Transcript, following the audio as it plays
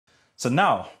So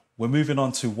now we're moving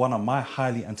on to one of my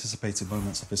highly anticipated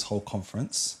moments of this whole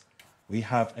conference. We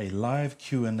have a live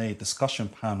Q&A discussion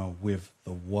panel with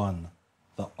the one,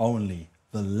 the only,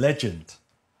 the legend,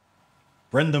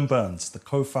 Brendan Burns, the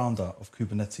co-founder of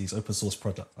Kubernetes open source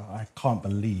product. I can't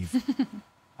believe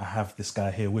I have this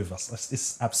guy here with us.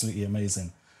 It's absolutely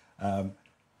amazing.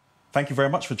 Thank you very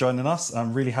much for joining us.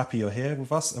 I'm really happy you're here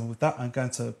with us. And with that, I'm going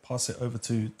to pass it over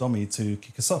to Domi to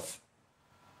kick us off.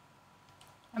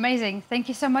 Amazing. Thank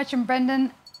you so much. And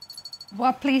Brendan,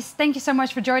 well, please, thank you so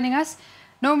much for joining us.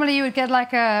 Normally you would get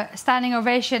like a standing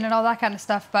ovation and all that kind of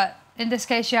stuff, but in this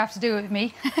case, you have to do it with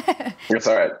me. It's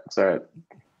all right. It's all right.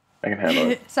 I can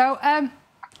handle it. So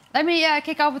let me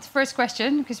kick off with the first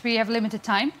question because we have limited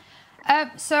time.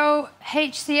 So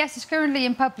HCS is currently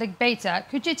in public beta.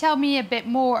 Could you tell me a bit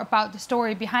more about the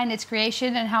story behind its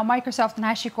creation and how Microsoft and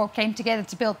HashiCorp came together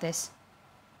to build this?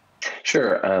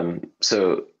 Sure.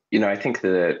 So, I think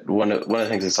that one of the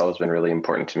things that's always been really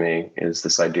important to me is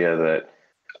this idea that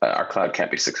our cloud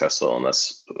can't be successful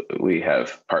unless we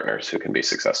have partners who can be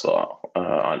successful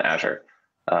on Azure.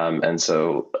 And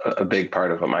so a big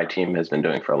part of what my team has been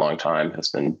doing for a long time has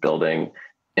been building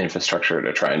infrastructure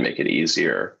to try and make it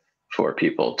easier for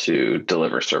people to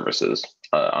deliver services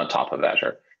on top of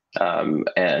Azure.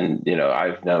 And,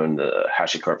 I've known the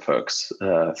HashiCorp folks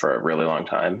for a really long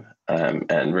time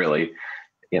and really,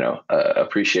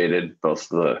 appreciated both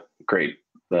the great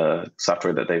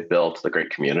software that they've built, the great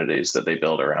communities that they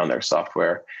build around their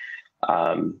software.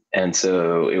 And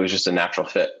so it was just a natural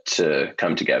fit to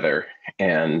come together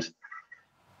and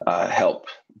help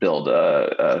build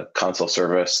a console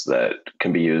service that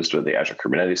can be used with the Azure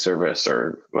Kubernetes service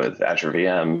or with Azure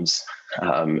VMs,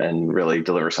 and really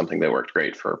deliver something that worked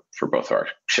great for both our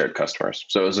shared customers.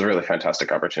 So it was a really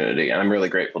fantastic opportunity. And I'm really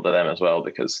grateful to them as well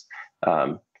because,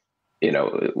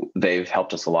 they've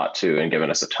helped us a lot too and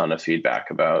given us a ton of feedback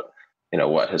about,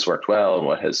 what has worked well and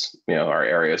what has, our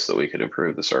areas that we could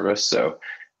improve the service. So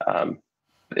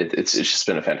it's just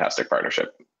been a fantastic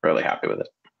partnership. Really happy with it.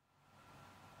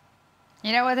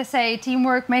 You know what they say,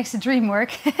 teamwork makes the dream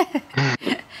work.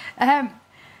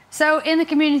 So in the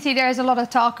community, there's a lot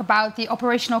of talk about the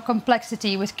operational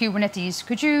complexity with Kubernetes.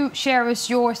 Could you share with us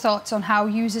your thoughts on how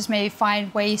users may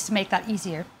find ways to make that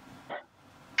easier?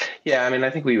 Yeah, I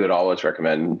think we would always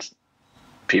recommend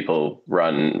people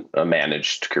run a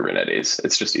managed Kubernetes.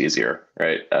 It's just easier,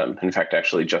 right? In fact,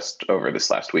 actually, just over this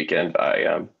last weekend,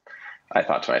 I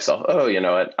thought to myself, oh, you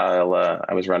know what? I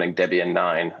was running Debian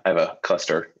 9. I have a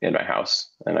cluster in my house,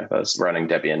 and I was running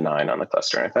Debian 9 on the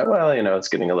cluster. And I thought, well, it's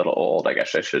getting a little old. I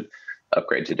guess I should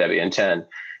upgrade to Debian 10.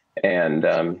 And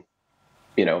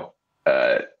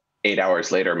 8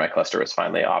 hours later, my cluster was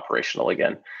finally operational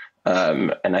again.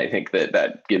 And I think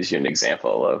that gives you an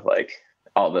example of like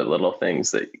all the little things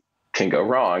that can go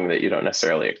wrong that you don't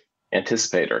necessarily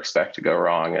anticipate or expect to go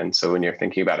wrong. And so when you're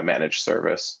thinking about a managed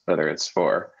service, whether it's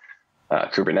for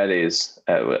Kubernetes,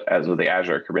 as with the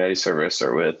Azure Kubernetes service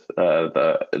or with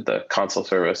the console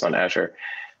service on Azure,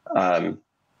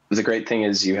 the great thing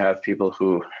is you have people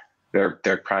who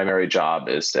their primary job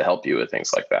is to help you with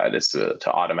things like that, is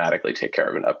to automatically take care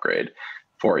of an upgrade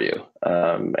for you,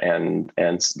 and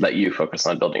let you focus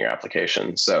on building your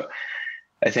application. So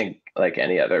I think like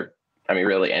any other,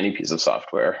 really any piece of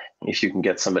software, if you can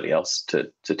get somebody else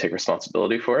to take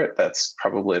responsibility for it, that's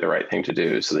probably the right thing to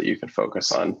do so that you can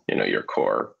focus on, your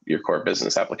core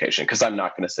business application. Because I'm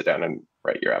not going to sit down and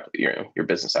write your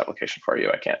business application for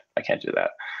you. I can't do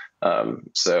that. I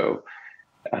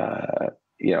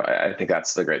think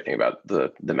that's the great thing about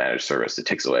the managed service. It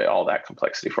takes away all that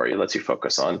complexity for you. It lets you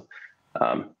focus on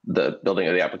the building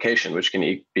of the application, which can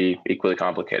be equally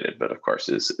complicated, but of course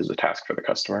is a task for the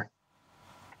customer.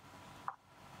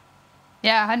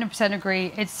 Yeah, 100%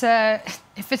 agree. It's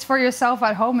if it's for yourself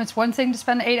at home, it's one thing to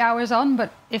spend 8 hours on,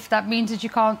 but if that means that you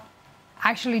can't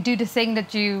actually do the thing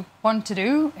that you want to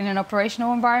do in an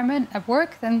operational environment at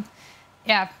work, then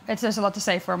yeah, there's a lot to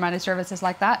say for managed services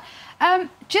like that.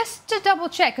 Just to double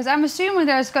check, because I'm assuming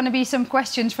there's going to be some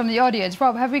questions from the audience.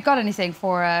 Rob, have we got anything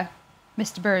for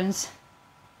Mr. Burns?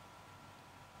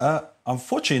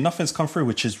 Unfortunately, nothing's come through,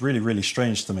 which is really, really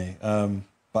strange to me.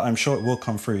 But I'm sure it will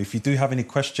come through. If you do have any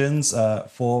questions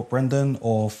for Brendan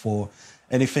or for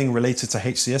anything related to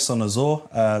HCS on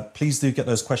Azure, please do get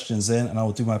those questions in, and I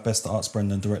will do my best to ask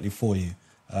Brendan directly for you.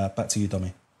 Back to you,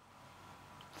 Domi.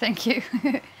 Thank you.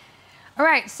 All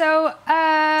right. So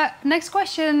next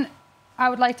question I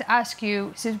would like to ask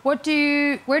you is, where do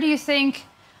you think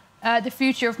the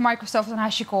future of Microsoft and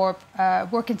HashiCorp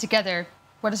working together?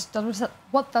 What does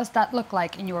that look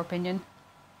like, in your opinion?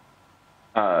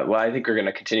 Well, I think we're going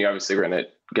to continue. Obviously, we're going to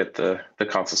get the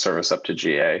console service up to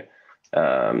GA.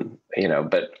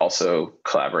 but also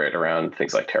collaborate around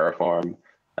things like Terraform.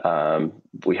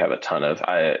 We have a ton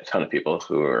of people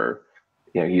who are,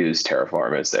 use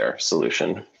Terraform as their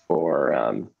solution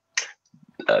for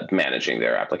managing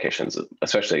their applications,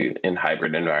 especially in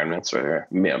hybrid environments where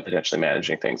they're potentially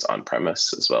managing things on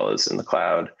premise as well as in the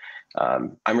cloud.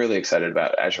 I'm really excited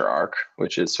about Azure Arc,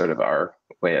 which is sort of our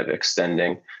way of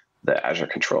extending the Azure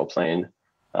control plane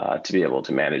to be able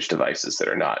to manage devices that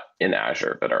are not in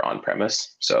Azure but are on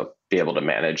premise. So be able to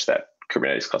manage that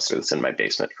Kubernetes cluster that's in my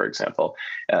basement, for example.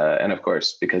 And of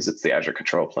course, because it's the Azure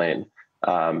control plane,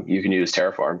 you can use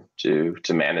Terraform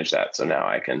to manage that. So now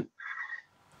I can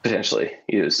potentially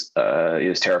use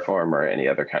Terraform or any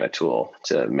other kind of tool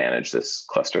to manage this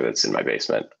cluster that's in my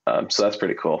basement. So that's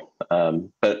pretty cool.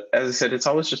 But as I said, it's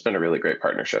always just been a really great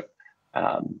partnership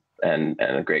and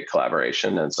a great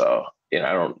collaboration. And so,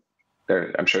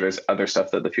 I'm sure there's other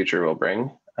stuff that the future will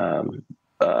bring. And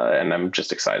I'm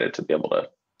just excited to be able to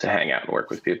hang out and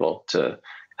work with people to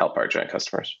help our joint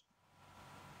customers.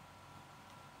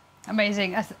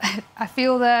 Amazing. I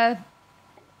feel the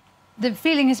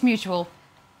feeling is mutual.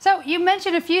 So you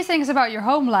mentioned a few things about your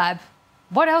home lab.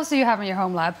 What else do you have in your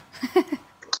home lab?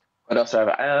 What else do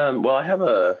I have? Well, I have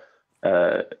a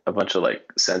bunch of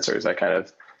sensors. I kind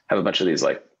of have a bunch of these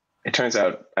it turns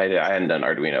out I hadn't done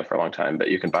Arduino for a long time, but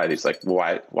you can buy these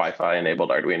Wi-Fi enabled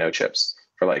Arduino chips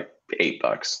for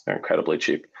 $8. They're incredibly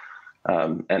cheap,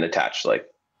 and attach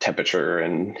temperature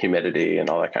and humidity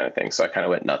and all that kind of thing. So I kind of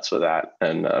went nuts with that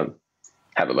and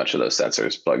have a bunch of those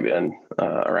sensors plugged in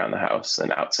around the house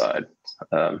and outside,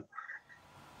 have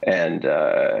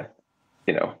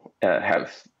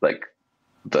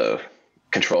the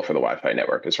control for the Wi-Fi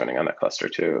network is running on that cluster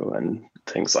too, and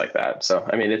things like that. So,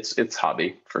 I mean, it's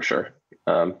hobby for sure.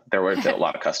 There weren't a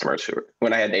lot of customers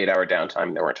when I had an 8-hour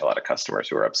downtime, there weren't a lot of customers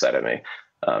who were upset at me.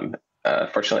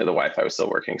 Fortunately, the Wi-Fi was still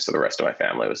working, so the rest of my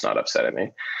family was not upset at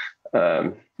me.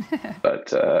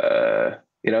 But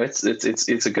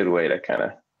it's a good way to kind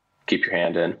of keep your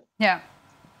hand in. Yeah.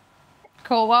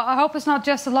 Cool. Well, I hope it's not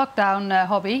just a lockdown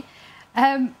hobby.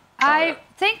 I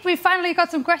think we finally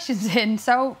got some questions in,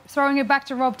 so throwing it back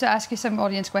to Rob to ask you some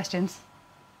audience questions.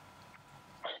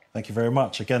 Thank you very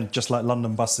much. Again, just like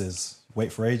London buses,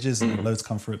 wait for ages and loads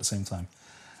come through at the same time.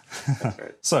 That's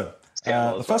right. So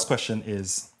the first question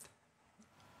is,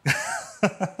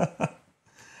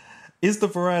 is the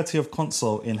variety of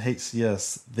console in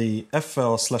HCS the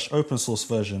FL/open source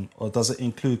version, or does it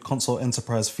include console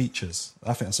enterprise features?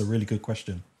 I think that's a really good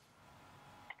question.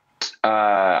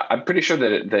 I'm pretty sure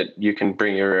that you can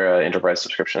bring your enterprise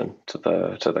subscription to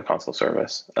the console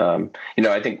service.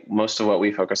 I think most of what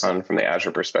we focus on from the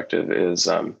Azure perspective is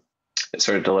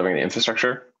sort of delivering the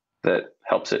infrastructure that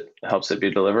helps it be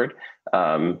delivered.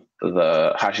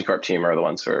 The HashiCorp team are the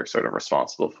ones who are sort of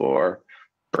responsible for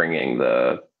bringing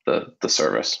the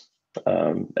service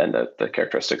and the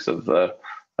characteristics of the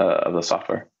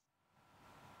software.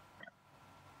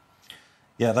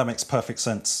 Yeah, that makes perfect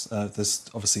sense. There's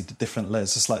obviously the different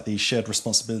layers, just like the shared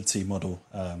responsibility model,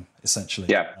 essentially.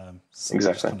 Yeah, so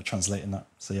exactly. Kind of translating that.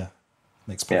 So yeah,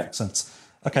 makes perfect sense.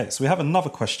 Okay, so we have another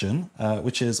question,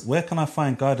 which is, where can I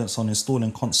find guidance on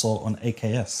installing console on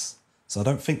AKS? So I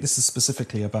don't think this is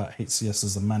specifically about HCS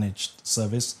as a managed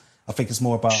service. I think it's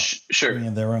more about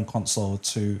bringing their own console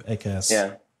to AKS.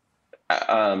 Yeah.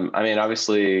 I mean,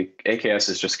 obviously, AKS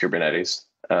is just Kubernetes.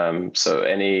 So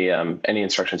any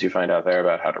instructions you find out there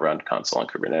about how to run console on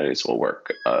Kubernetes will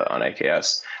work on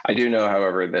AKS. I do know,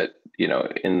 however, that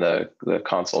in the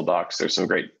console docs, there's some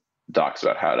great docs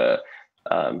about how to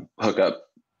hook up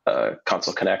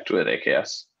Console Connect with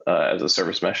AKS as a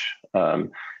service mesh.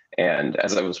 And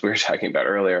as we were talking about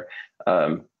earlier,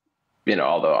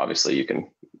 although obviously you can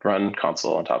run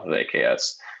console on top of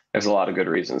AKS, there's a lot of good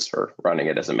reasons for running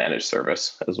it as a managed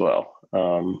service as well.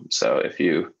 So if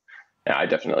you're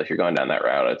going down that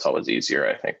route, it's always easier,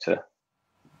 I think, to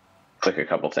click a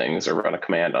couple things or run a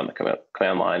command on the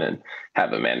command line and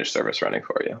have a managed service running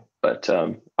for you. But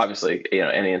obviously,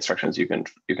 any instructions you can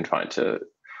find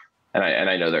and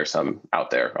I know there's some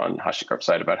out there on HashiCorp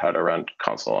site about how to run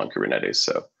console on Kubernetes,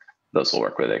 so those will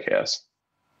work with AKS.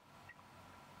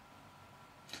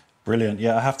 Brilliant.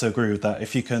 Yeah, I have to agree with that.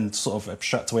 If you can sort of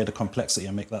abstract away the complexity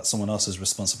and make that someone else's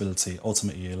responsibility,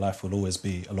 ultimately your life will always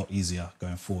be a lot easier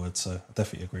going forward. So I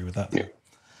definitely agree with that.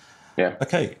 Yeah.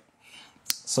 Okay.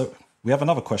 So we have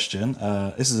another question.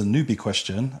 This is a newbie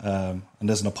question, and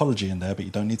there's an apology in there, but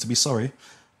you don't need to be sorry.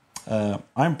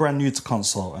 I'm brand new to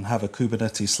console and have a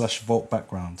Kubernetes/Vault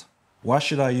background. Why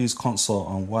should I use console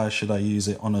and why should I use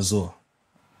it on Azure?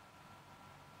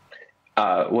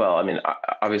 Well, I mean,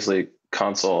 obviously,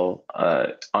 console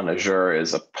on Azure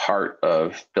is a part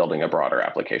of building a broader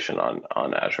application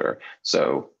on Azure.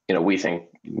 So, we think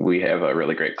we have a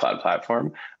really great cloud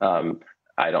platform.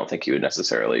 I don't think you would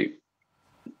necessarily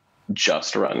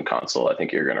just run console. I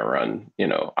think you're going to run,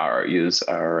 use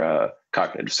our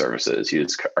cognitive services,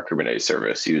 use our Kubernetes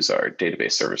service, use our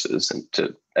database services,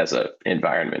 and as an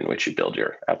environment in which you build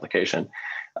your application.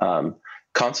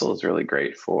 Console is really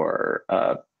great for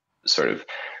sort of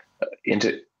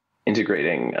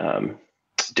integrating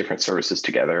different services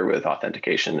together with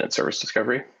authentication and service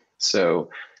discovery. So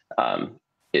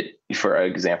for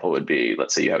example, would be,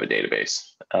 let's say you have a database,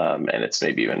 and it's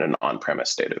maybe even an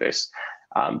on-premise database,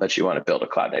 but you want to build a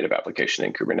cloud-native application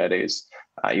in Kubernetes.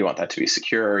 You want that to be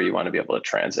secure. You want to be able to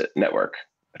transit network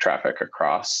traffic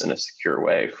across in a secure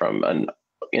way from an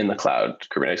in the cloud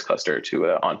Kubernetes cluster to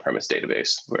an on-premise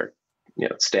database where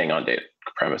it's staying on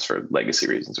premise for legacy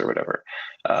reasons or whatever.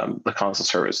 The console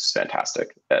service is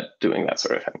fantastic at doing that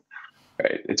sort of thing.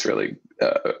 Right? It's really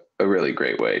a really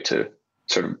great way to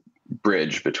sort of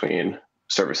bridge between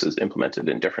services implemented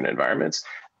in different environments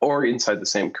or inside the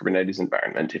same Kubernetes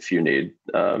environment if you need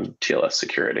TLS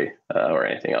security or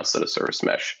anything else that a service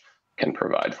mesh can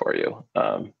provide for you.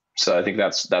 So I think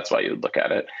that's why you would look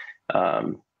at it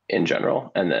in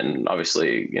general. And then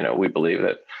obviously, we believe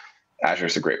that Azure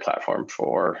is a great platform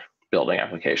for building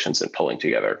applications and pulling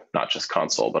together not just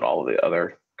console, but all of the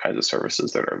other kinds of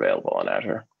services that are available on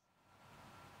Azure.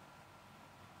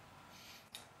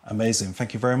 Amazing.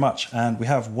 Thank you very much. And we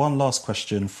have one last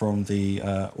question from the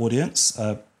audience.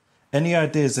 Any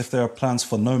ideas if there are plans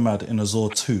for Nomad in Azure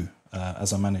 2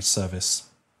 as a managed service?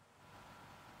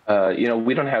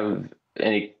 We don't have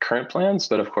any current plans,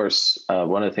 but of course,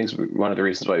 one of the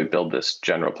reasons why we build this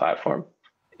general platform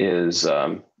is,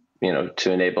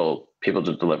 to enable people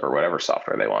to deliver whatever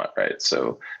software they want, right?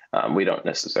 So we don't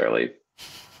necessarily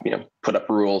put up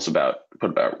rules about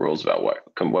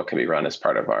what can be run as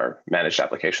part of our managed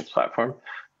applications platform.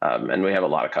 And we have a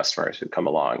lot of customers who come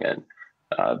along and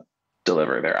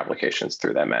deliver their applications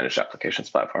through that managed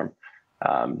applications platform.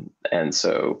 And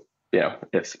so,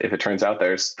 if it turns out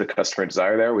there's the customer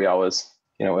desire there, we always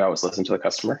listen to the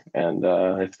customer. And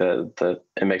if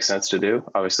it makes sense to do,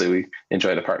 obviously we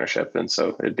enjoy the partnership. And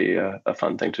so it'd be a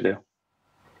fun thing to do.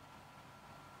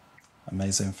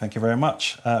 Amazing. Thank you very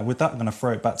much. With that, I'm going to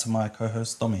throw it back to my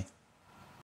co-host, Domi.